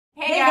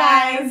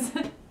guys.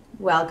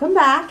 Welcome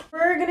back.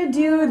 We're gonna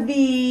do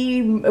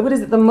the, what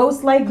is it, the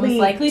most likely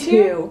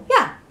to?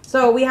 Yeah.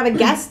 So we have a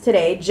guest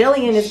today.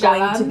 Jillian is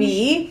going to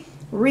be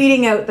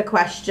reading out the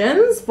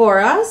questions for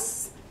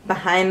us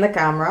behind the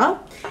camera.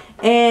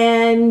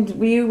 And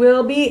we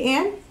will be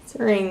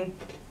answering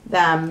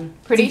them.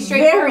 Pretty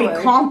straightforward.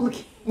 Very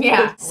complicated.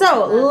 Yeah.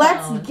 So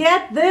let's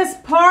get this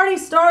party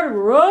started,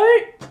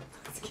 right?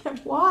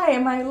 Why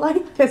am I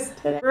like this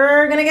today?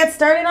 We're gonna get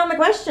started on the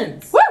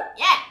questions. Woo!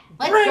 Yeah!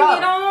 Let's Bring go.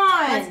 it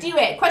on! Let's do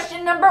it.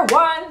 Question number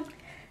 1.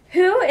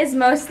 Who is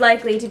most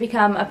likely to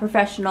become a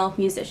professional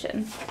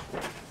musician?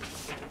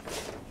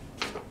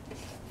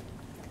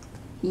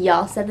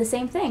 Y'all said the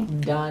same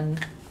thing. Done.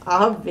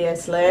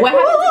 Obviously. What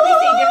happens if we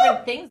say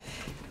different things?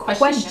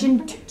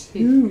 Question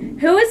 2.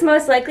 Who is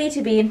most likely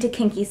to be into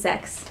kinky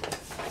sex?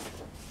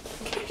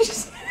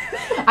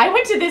 I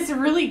went to this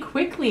really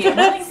quickly. I'm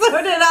like, So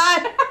did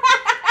I.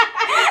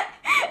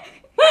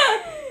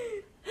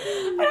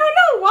 I don't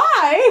know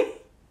why.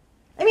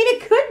 I mean,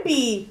 it could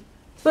be,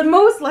 but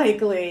most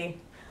likely,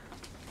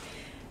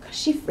 cause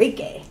she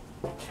freaky.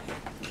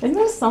 Isn't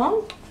that a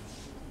song?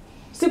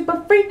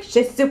 Super freak,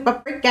 she's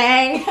super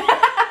freaky.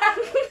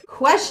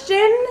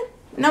 Question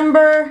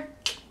number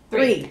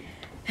 3.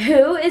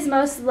 Who is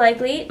most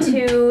likely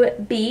to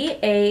be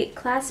a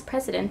class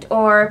president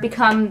or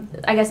become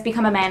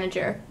a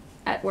manager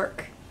at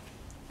work?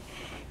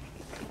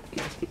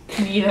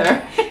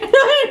 neither.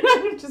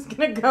 I'm just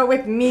gonna go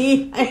with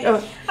me. I'm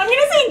gonna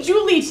say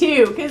Julie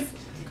too, because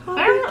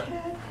I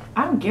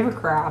don't give a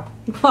crap.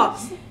 Well,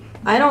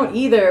 I don't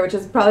either, which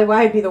is probably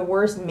why I'd be the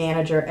worst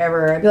manager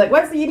ever. I'd be like,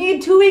 "What's you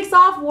need 2 weeks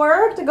off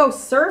work to go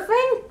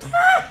surfing?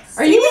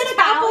 Are you in a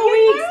couple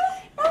weeks?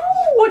 No.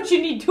 What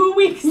you need 2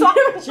 weeks off?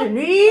 What you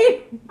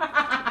need?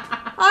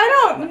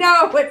 I don't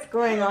know what's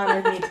going on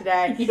with me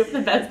today. You have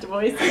the best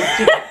voice.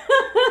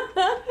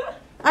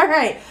 All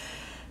right.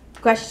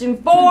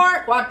 Question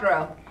 4.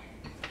 Quattro.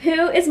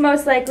 Who is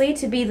most likely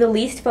to be the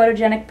least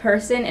photogenic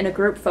person in a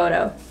group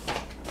photo?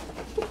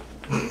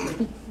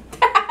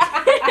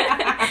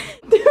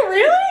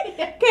 Really?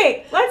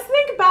 Okay, let's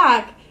think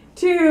back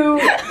to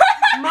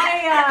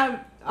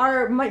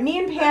me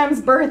and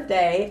Pam's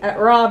birthday at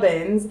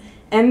Robin's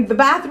and the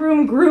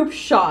bathroom group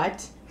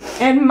shot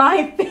and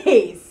my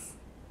face.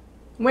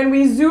 When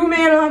we zoom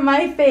in on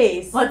my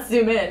face. Let's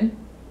zoom in.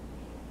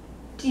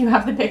 Do you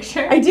have the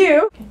picture? I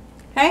do.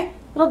 Okay,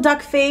 little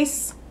duck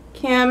face,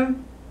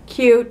 Kim,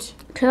 cute.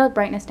 Turn the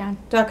brightness down.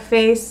 Duck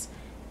face.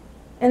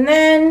 And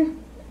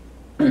then,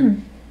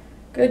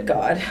 good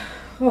God.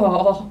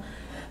 Oh.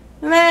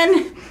 And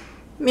then,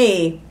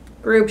 me,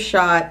 group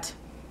shot.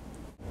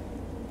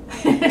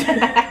 Okay,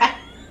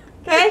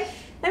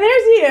 and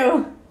there's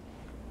you.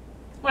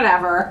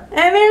 Whatever.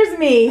 And there's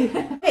me.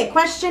 Okay,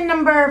 question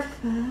number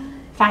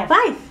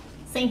 5.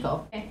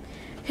 Cinco. Okay.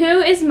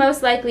 Who is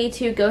most likely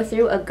to go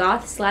through a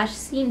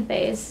goth/scene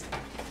phase?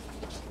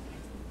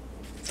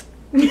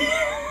 Been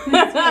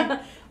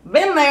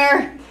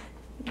there.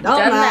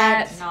 Done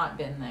that. Not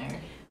been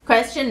there.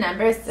 Question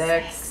number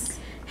 6.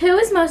 Who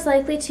is most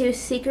likely to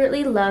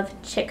secretly love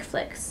chick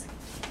flicks?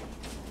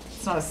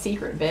 It's not a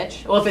secret,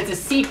 bitch. Well, if it's a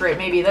secret,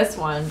 maybe this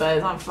one, but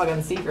it's not a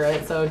fucking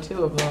secret, so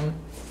 2 of them.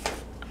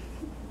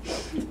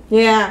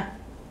 Yeah.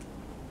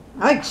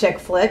 I like chick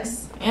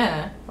flicks.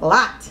 Yeah. A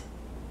lot.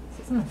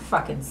 This isn't a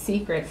fucking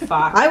secret,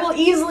 fuck. I will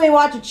easily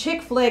watch a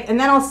chick flick and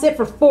then I'll sit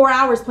for 4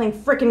 hours playing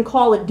frickin'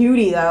 Call of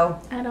Duty though.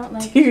 I don't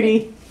like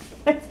Duty.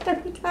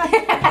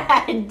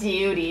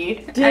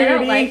 Duty. I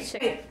don't like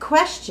chick.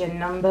 Question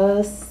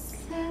number 7.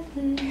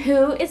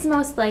 Who is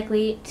most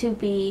likely to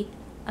be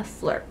a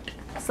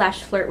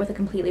flirt/flirt with a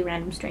completely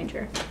random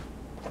stranger?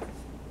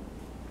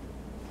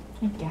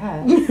 I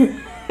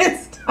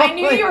guess. I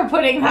knew you were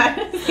putting that.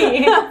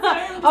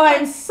 Oh,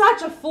 I'm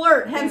such a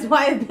flirt, hence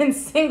why I've been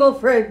single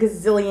for a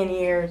gazillion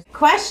years.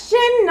 Question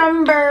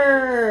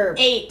number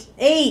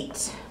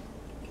 8.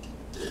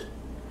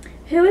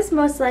 Who is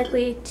most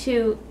likely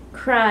to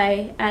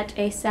cry at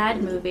a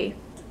sad movie?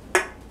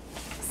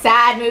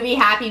 Sad movie,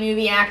 happy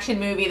movie, action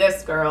movie,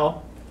 this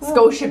girl.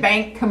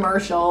 Scotiabank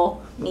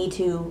commercial. Me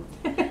too.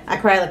 I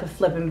cry like a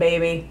flippin'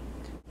 baby.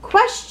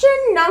 Question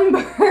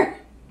number...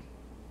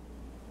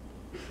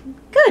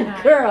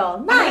 Good girl.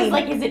 9. I was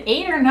like, is it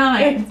 8 or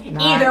 9?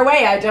 Either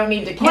way, I don't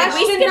need to count.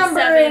 Question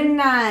number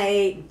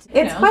 9.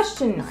 It's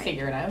question 9.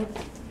 Figure it out.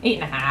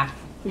 8.5.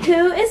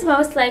 Who is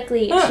most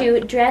likely to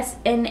dress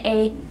in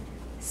a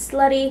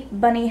slutty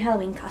bunny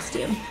Halloween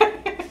costume?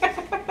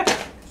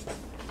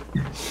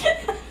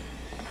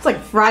 It's like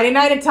Friday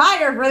night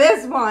attire for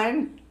this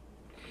one.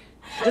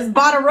 Just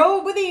bought a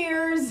robe with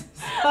ears.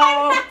 So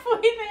I'm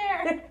halfway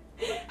there.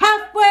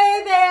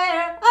 Halfway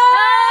there.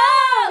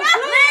 Oh,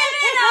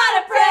 living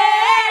on a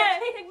prayer.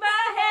 Take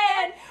my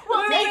hand,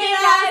 we'll take it,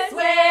 I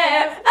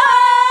swear.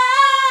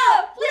 Oh,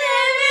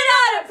 living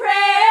on a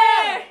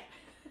prayer.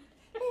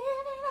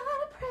 Living on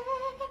a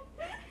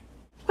prayer.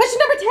 Question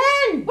number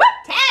 10. What?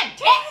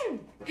 10.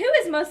 Who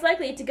is most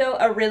likely to go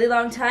a really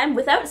long time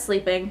without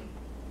sleeping?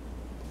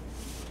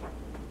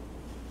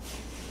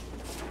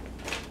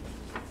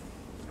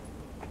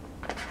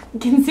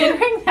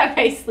 Considering that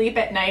I sleep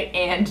at night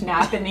and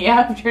nap in the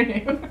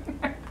afternoon.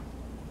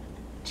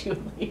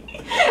 Julie.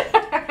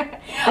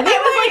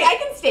 I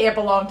can stay up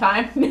a long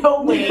time.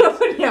 No, wait.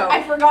 No.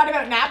 I forgot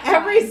about nap time.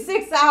 Every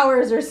 6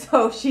 hours or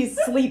so, she's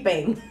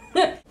sleeping.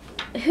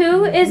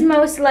 Who is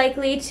most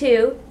likely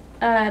to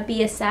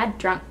be a sad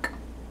drunk?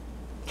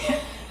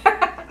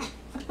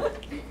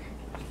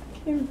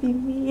 It'd be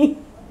me.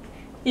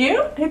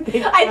 You?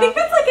 I think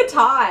that's like a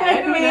tie.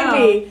 I don't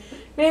know.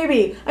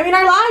 Maybe. I mean,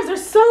 our lives are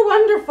so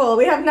wonderful.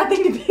 We have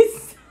nothing to be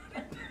sad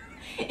about.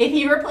 If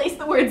you replace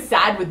the word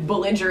sad with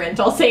belligerent,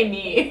 I'll say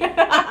me.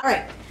 All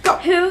right, go.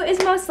 Who is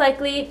most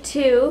likely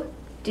to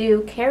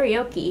do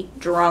karaoke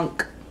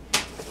drunk?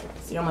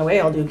 It's the only way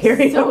I'll do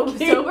karaoke.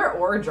 Sober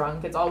or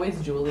drunk, it's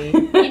always Julie.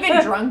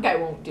 Even drunk, I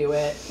won't do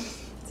it.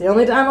 It's the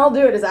only time I'll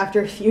do it is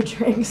after a few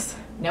drinks.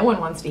 No one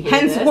wants to hear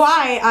Hence this.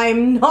 why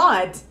I'm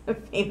not a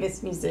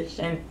famous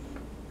musician.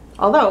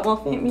 Although, well,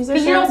 famous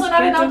musicians. Because you're also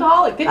not an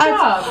alcoholic. Good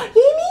job.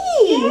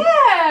 Yay!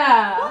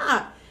 Yeah.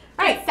 Ah.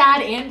 Right,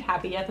 sad and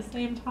happy at the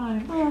same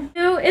time.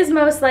 Who is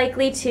most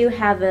likely to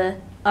have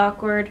a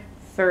awkward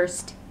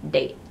first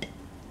date?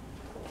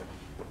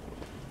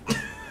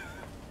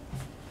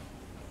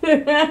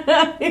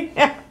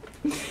 Yeah.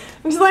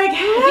 I'm just like,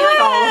 hey! I feel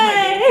like all of my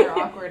dates are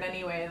awkward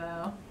anyway,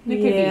 though. It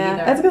could be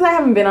either. That's because I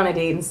haven't been on a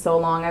date in so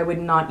long. I would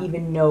not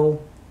even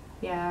know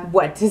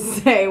what to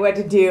say, what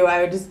to do.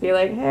 I would just be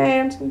like, hey,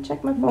 I'm just gonna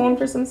check my phone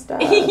for some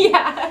stuff.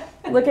 Yeah.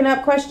 Looking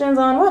up questions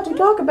on what to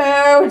talk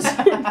about. So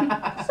tell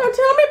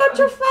me about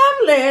your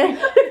family.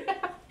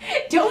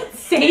 Don't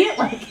say it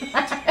like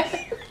that.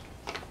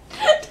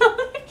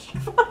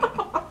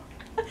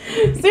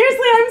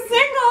 Seriously, I'm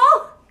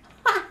single.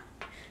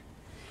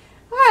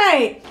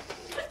 Alright.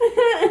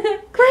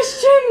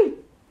 Question.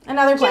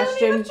 Another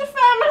question. Tell me about your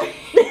family.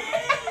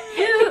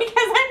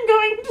 Because I'm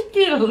going to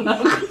kill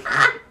them.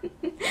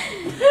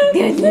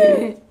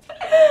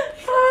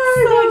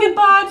 Oh,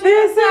 goodbye to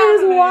this your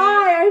is family.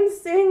 why I'm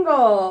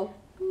single.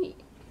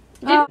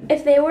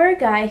 If they were a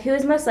guy, who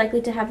is most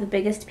likely to have the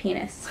biggest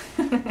penis?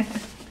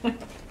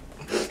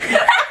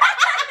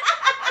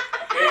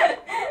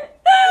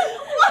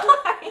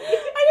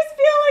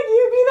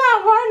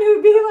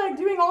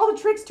 All the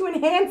tricks to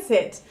enhance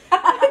it.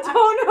 I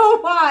don't know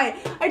why.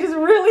 I just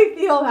really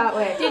feel that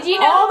way. Did you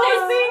know all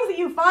those things that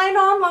you find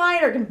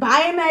online or can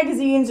buy in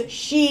magazines,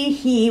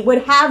 he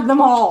would have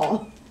them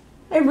all.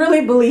 I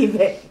really believe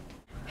it.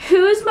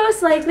 Who's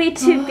most likely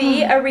to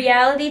be a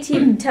reality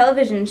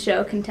television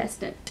show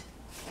contestant?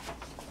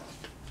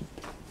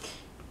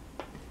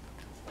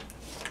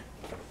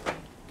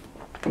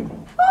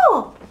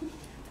 Oh.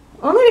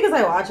 Only because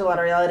I watch a lot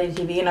of reality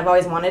TV and I've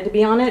always wanted to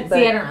be on it. But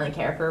see, I don't really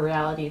care for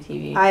reality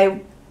TV.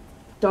 I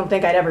don't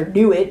think I'd ever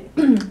do it,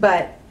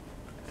 but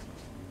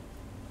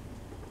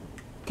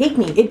take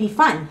me. It'd be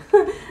fun.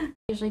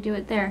 Usually do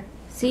it there.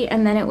 See,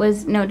 and then it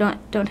was, no, don't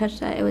touch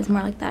that. It was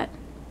more like that.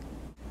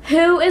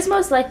 Who is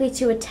most likely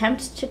to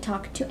attempt to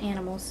talk to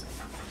animals?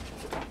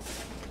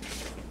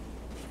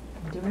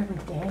 I do it every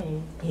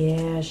day.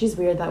 Yeah, she's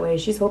weird that way.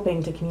 She's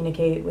hoping to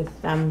communicate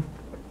with them.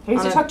 I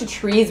used to talk to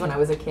trees when I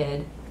was a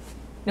kid.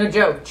 No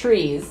joke,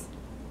 trees.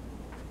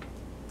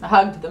 I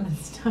hugged them and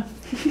stuff.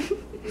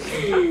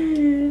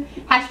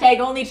 Hashtag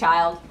only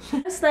child.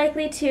 Most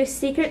likely to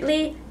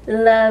secretly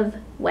love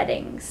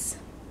weddings.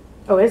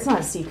 Oh, it's not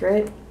a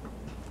secret.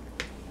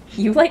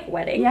 You like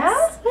weddings? Yeah?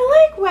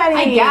 I like weddings.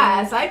 I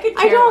guess. I could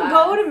care I don't less.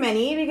 go to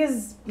many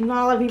because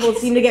not a lot of people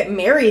seem to get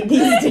married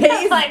these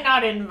days. I'm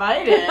not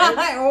invited.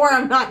 Or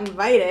I'm not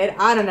invited.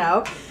 I don't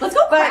know. Let's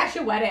go crash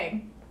a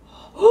wedding.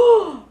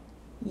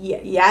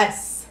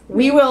 Yes.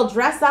 We will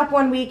dress up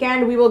one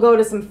weekend. We will go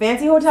to some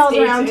fancy hotels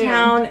around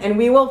town, and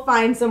we will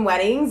find some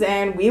weddings,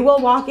 and we will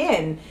walk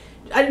in.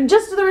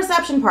 Just to the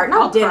reception part,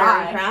 not dinner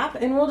and crap.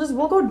 And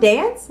we'll go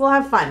dance. We'll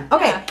have fun.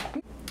 Okay. Yeah.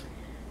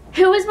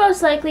 Who is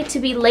most likely to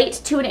be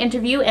late to an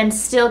interview and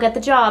still get the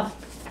job?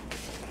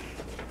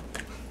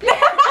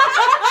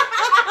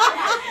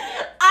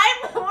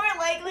 I'm more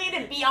likely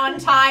to be on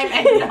time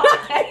and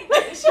not get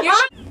the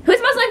job.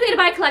 Who's most likely to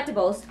buy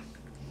collectibles?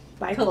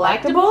 Buy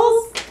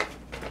collectibles?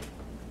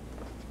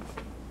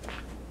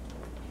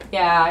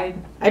 Yeah,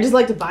 I just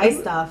like to buy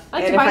stuff. I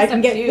like and to if buy I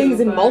can stuff get too, things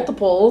in but-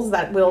 multiples,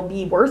 that will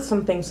be worth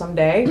something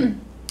someday.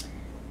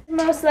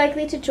 Most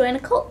likely to join a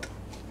cult?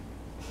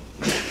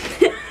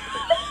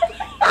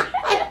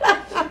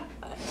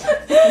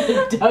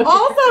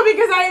 Also,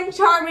 because I am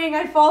charming,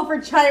 I fall for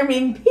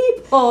charming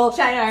people.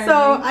 Charming.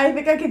 So I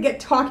think I could get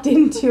talked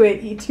into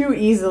it too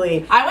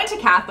easily. I went to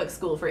Catholic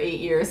school for 8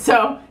 years,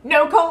 so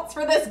no cults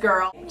for this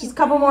girl. Just a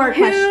couple more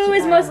questions. Who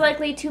is most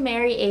likely to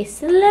marry a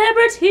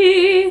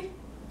celebrity?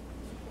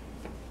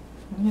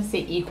 I'm gonna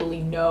say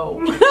equally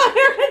no.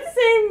 I would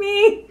say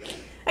me.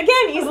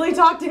 Again, easily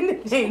talked into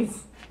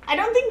things. I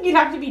don't think you'd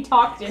have to be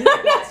talked into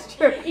that. That's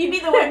true. You'd be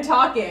the one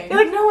talking. You're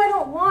like, no, I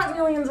don't want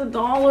millions of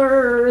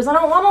dollars. I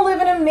don't want to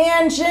live in a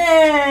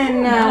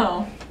mansion.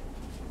 No.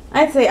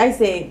 I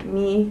say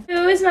me.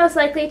 Who is most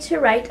likely to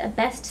write a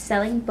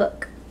best-selling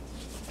book?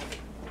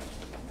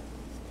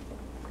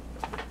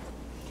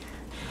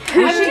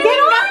 I should get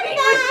on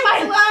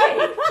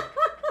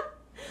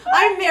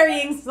I'm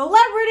marrying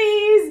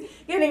celebrities,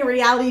 getting a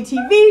reality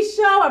TV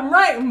show, I'm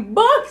writing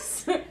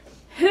books.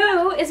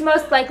 Who is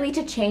most likely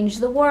to change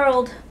the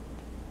world?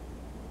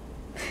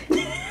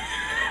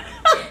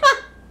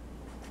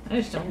 I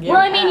just don't get Well,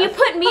 I mean, you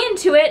put me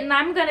into it, and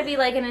I'm gonna be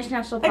like an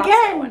international pop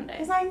star one Again, day.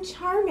 because I'm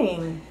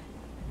charming.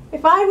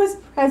 If I was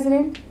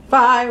president, if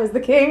I was the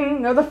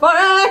king of the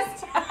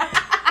forest.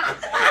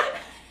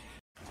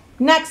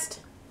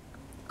 Next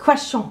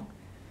question.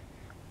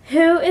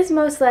 Who is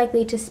most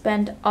likely to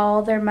spend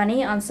all their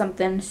money on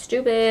something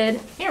stupid?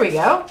 Here we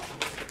go.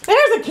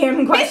 There's a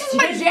Kim question.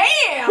 This is my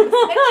jam.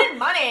 Spending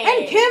money.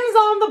 And Kim's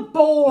on the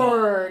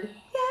board.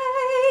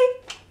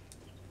 Yay.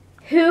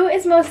 Who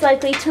is most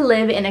likely to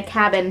live in a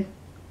cabin?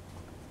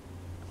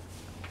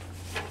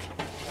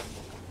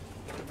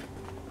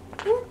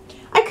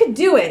 I could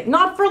do it,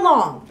 not for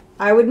long.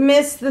 I would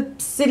miss the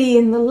city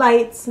and the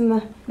lights and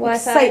the Wi-Fi.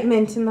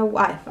 excitement and the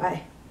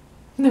Wi-Fi.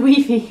 The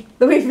Wi-Fi.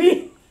 The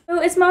Wi-Fi. Who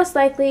is most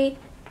likely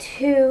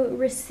to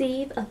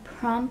receive a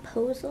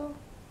promposal?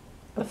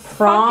 A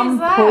fuck is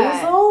that?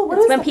 promposal? What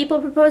That's is when that?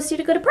 people propose to you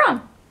to go to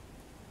prom.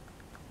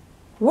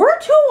 We're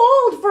too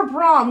old for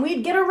prom.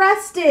 We'd get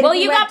arrested. Well, if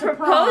we you went got to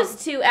proposed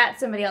to at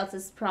somebody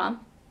else's prom.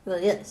 Well,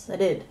 yes, I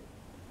did.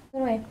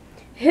 Anyway,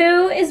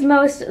 who is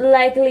most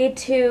likely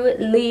to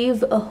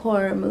leave a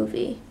horror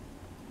movie?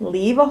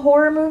 Leave a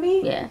horror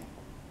movie? Yeah.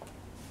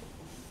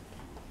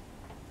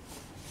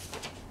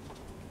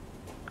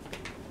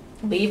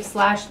 Leave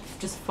slash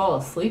just fall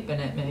asleep in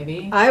it,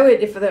 maybe. I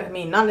would, I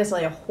mean, not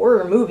necessarily a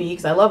horror movie,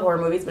 because I love horror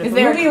movies, but Is if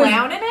there a movie was-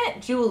 clown in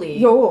it? Julie.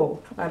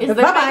 Yo. Is there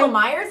bye-bye. Michael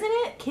Myers in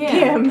it?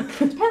 Kim.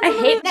 I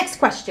hate. Next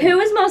question. Who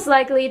is most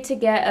likely to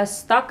get a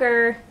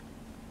stalker?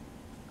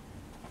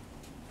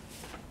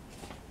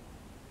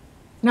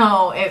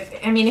 No,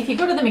 if you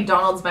go to the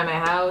McDonald's by my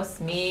house,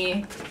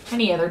 me,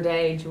 any other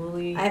day,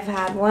 Julie. I've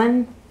had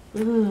one.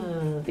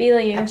 Ugh. Feel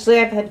you. Actually,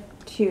 I've had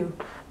two.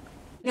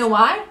 You know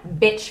why?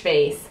 Bitch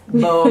face.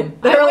 Boom.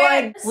 They're I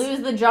like- win. Lose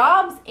the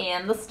jobs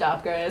and the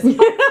stalkers. Who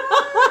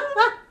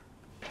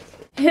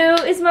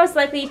is most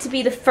likely to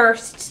be the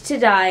first to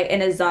die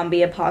in a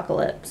zombie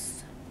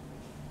apocalypse?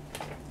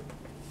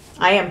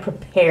 I am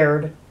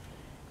prepared.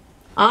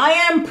 I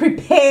am To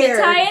prepared.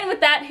 tie in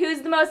with that,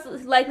 who's the most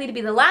likely to be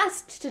the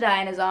last to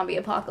die in a zombie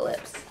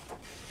apocalypse?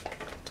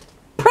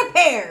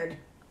 Prepared.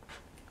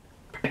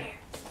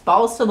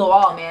 Balls to the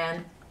wall,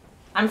 man.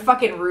 I'm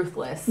fucking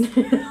ruthless.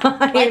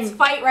 Let's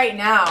fight right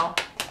now.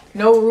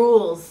 No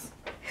rules.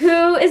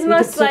 Who is We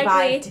most could survive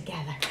likely?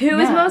 together. Who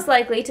is Yeah. most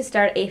likely to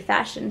start a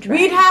fashion trend?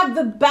 We'd have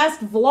the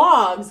best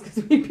vlogs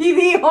because we'd be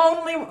the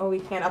only. Oh, we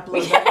can't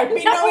upload that. There'd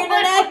be no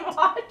internet.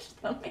 Watch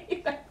them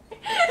either.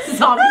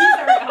 Zombies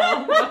are at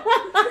home.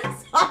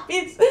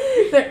 Zombies.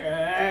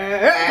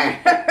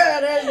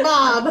 There's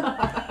Bob.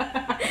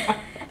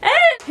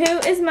 And who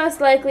is most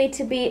likely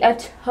to be a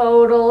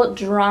total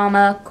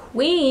drama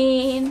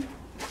queen?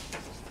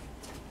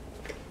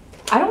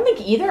 I don't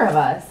think either of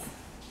us.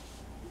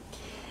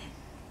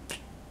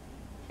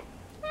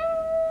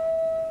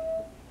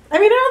 I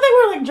mean, I don't think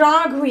we're like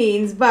drama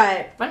queens,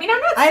 but I mean, I'm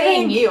not I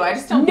saying think- you. I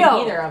just don't No.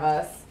 think either of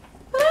us.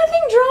 I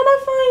think drama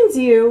finds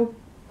you.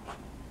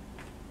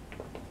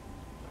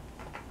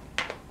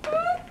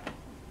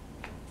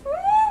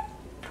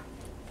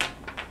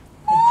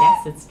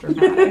 I guess it's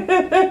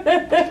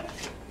dramatic.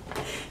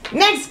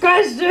 Next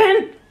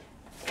question.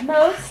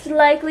 Most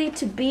likely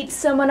to beat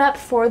someone up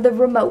for the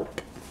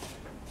remote.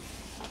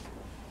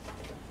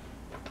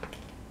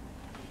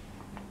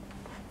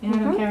 Yeah, I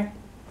don't care.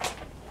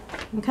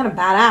 I'm kind of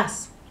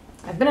badass.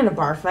 I've been in a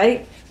bar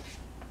fight.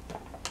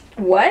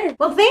 What?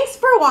 Well, thanks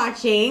for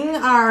watching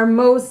our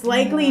most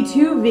likely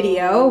to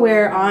video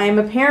where I'm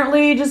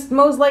apparently just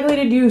most likely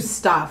to do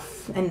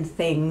stuff and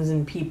things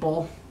and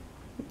people.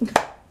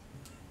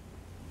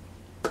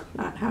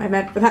 Not how I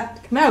meant for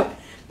that to come out.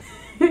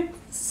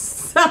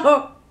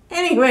 So,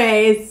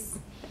 anyways.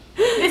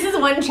 This is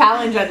one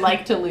challenge I'd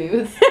like to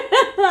lose.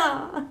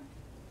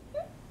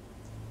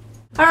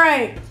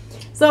 Alright.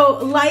 So,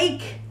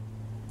 like,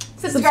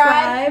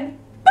 subscribe,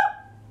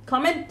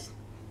 comment,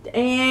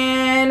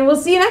 and we'll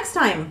see you next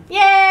time.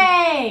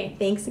 Yay!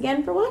 Thanks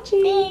again for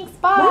watching. Thanks.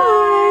 Bye.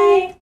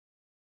 Bye.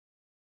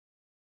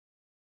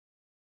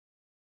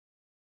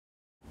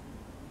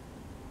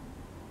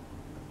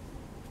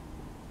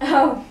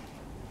 Oh.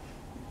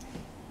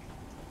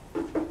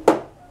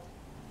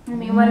 I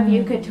mean, one of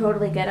you could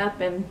totally get up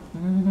and...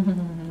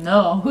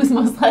 No. Who's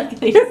most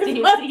likely to stay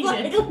Most seated?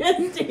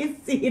 likely to stay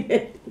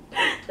seated.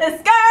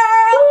 This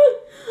girl!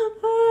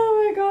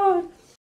 Oh my god.